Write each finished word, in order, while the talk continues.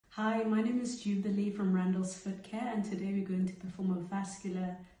Hi, my name is Jubilee from Randall's Foot Care, and today we're going to perform a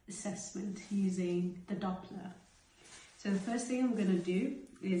vascular assessment using the Doppler. So the first thing I'm going to do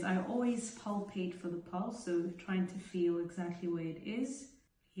is I always palpate for the pulse, so trying to feel exactly where it is.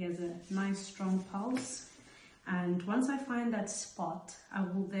 He has a nice strong pulse, and once I find that spot, I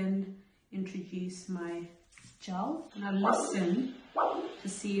will then introduce my gel and I'll listen to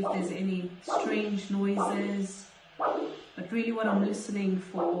see if there's any strange noises. But really what I'm listening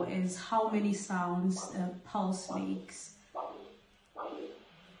for is how many sounds the pulse makes.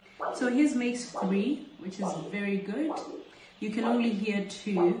 So his makes 3, which is very good. You can only hear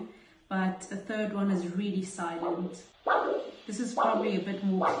 2, but the third one is really silent. This is probably a bit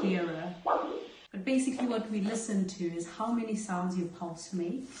more clearer. But basically what we listen to is how many sounds your pulse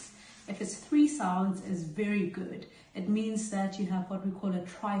makes. If it's 3 sounds, it's very good. It means that you have what we call a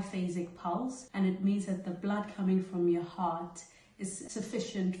triphasic pulse, and it means that the blood coming from your heart is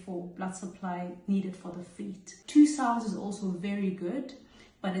sufficient for blood supply needed for the feet. 2 sounds is also very good,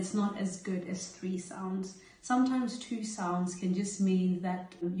 but it's not as good as 3 sounds. Sometimes 2 sounds can just mean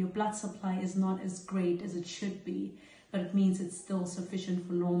that your blood supply is not as great as it should be, but it means it's still sufficient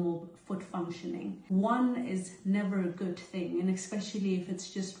for normal foot functioning. 1 is never a good thing, and especially if it's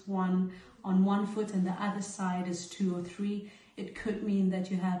just 1 on one foot and the other side is 2 or 3, it could mean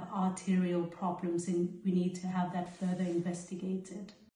that you have arterial problems and we need to have that further investigated.